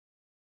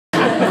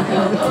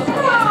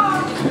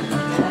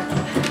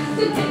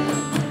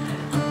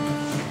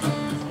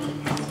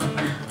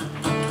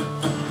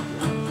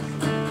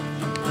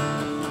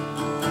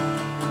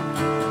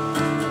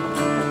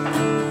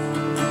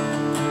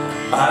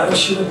I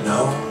should have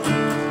known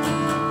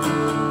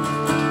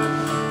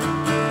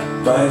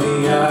by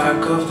the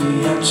arc of the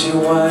empty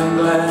wine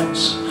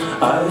glass.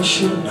 I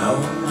should have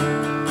known,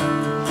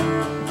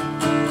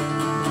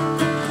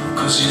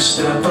 'cause you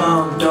step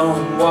on,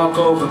 don't walk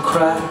over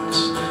cracks,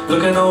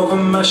 looking over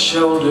my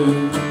shoulder.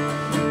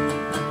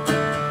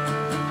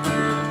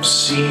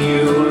 See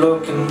you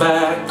looking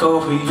back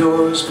over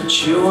yours, but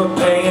you were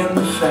paying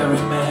the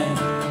ferryman.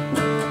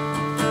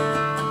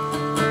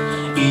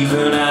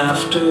 Even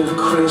after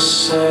Chris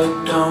said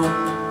don't,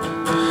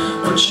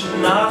 but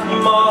you're not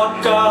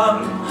Morgan,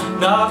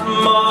 not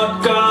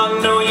Morgan,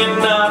 no you're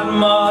not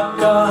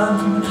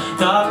Morgan,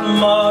 not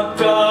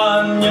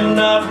Morgan, you're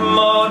not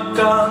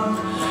Morgan,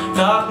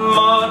 not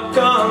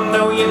Morgan,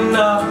 no you're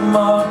not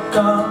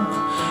Morgan,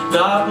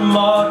 not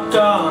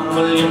Morgan,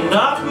 well you're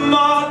not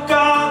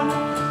Morgan.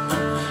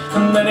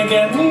 And then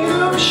again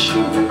you're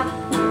sure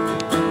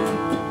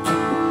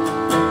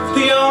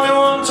the only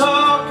one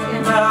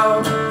talking now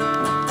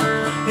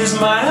is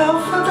my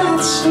alphabet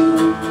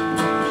soup.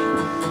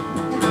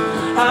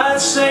 I'd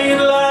say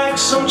it like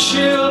some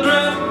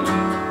children,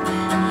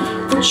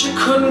 but you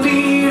couldn't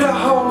eat a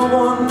whole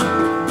one.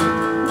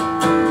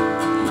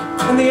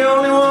 And the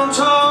only one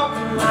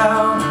talking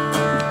now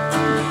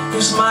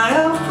is my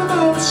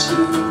alphabet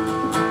soup.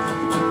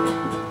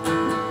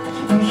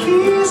 And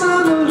he's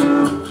on a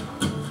loop,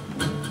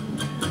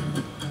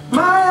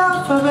 my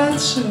alphabet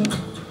soup.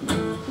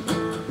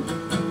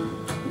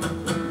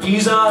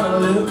 He's on a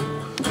loop,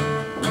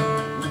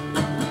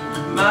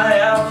 my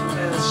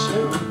alphabet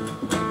soup.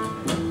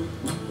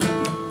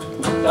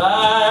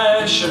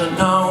 I should have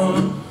known,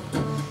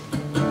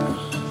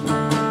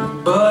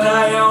 but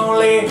I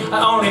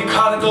only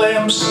caught a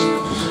glimpse.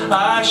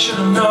 I should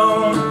have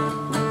known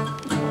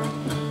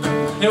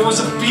it was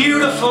a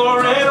beautiful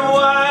red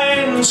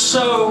wine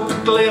soaked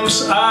glimpse.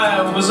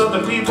 I was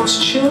other people's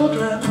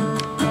children.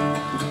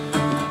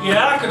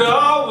 Yeah, I could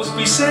always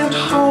be sent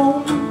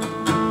home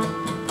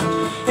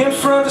in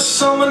front of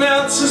someone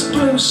else's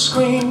blue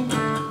screen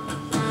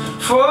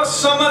for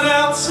someone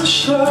else's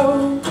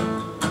show.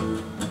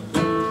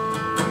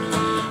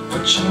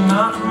 But you're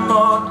not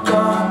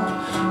Morgan,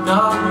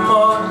 not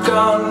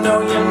Morgan, no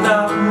you're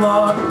not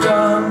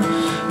Morgan,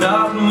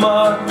 not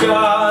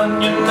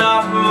Morgan, you're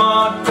not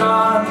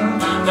Morgan,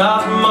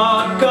 not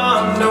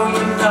Morgan, no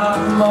you're not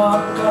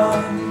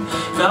Morgan,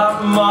 not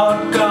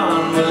Morgan,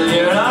 well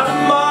you're not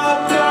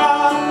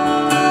Morgan.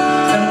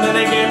 And then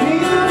again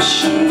you're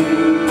sure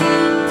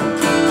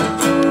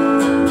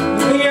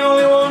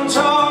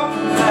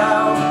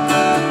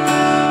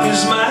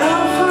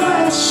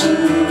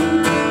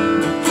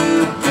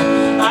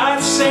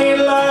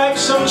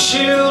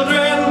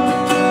children,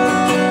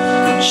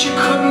 she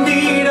couldn't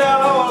eat a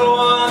whole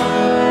one.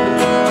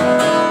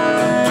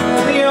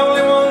 The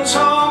only one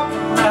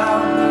talking now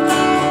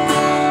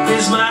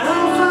is my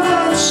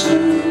alphabet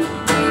soup.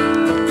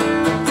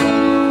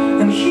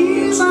 And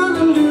he's on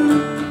a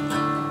loop,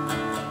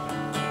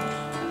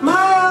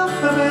 my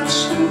alphabet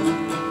soup.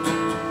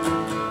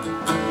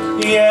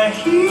 Yeah,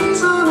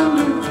 he's on a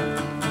loop,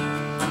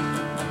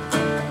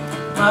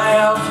 my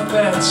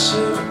alphabet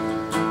soup.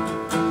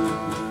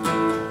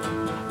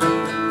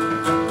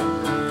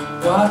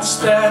 What's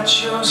that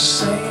you're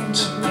saying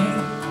to me?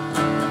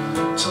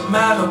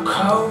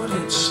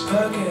 Tomato-coated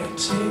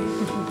spaghetti.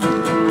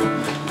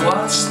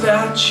 What's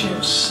that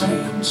you're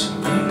saying to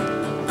me?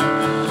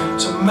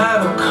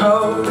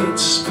 Tomato-coated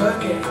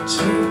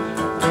spaghetti.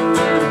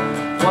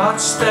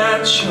 What's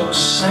that you're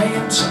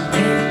saying to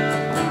me?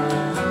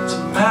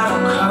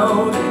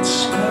 Tomato-coated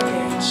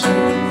spaghetti.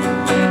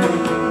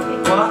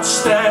 What's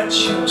that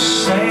you're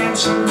saying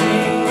to me?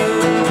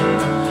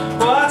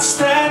 What's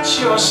that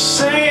you're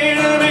saying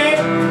to me?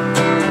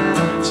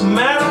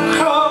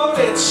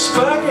 Tomato-coated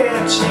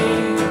spaghetti.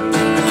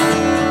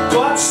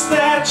 What's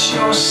that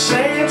you're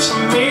saying to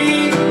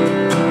me?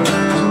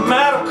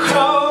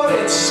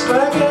 Tomato-coated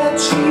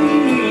spaghetti.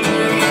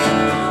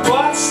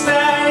 What's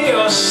that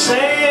you're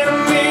saying to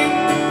me?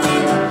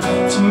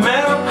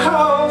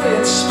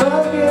 Tomato-coated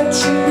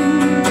spaghetti.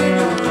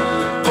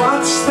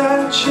 What's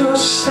that you're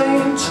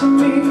saying to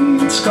me?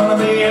 It's gonna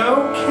be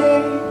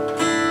okay.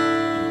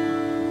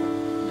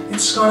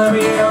 It's gonna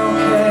be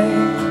okay.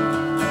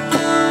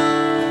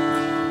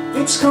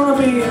 It's gonna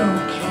be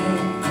okay.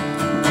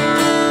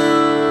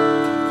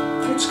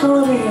 It's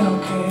gonna be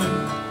okay.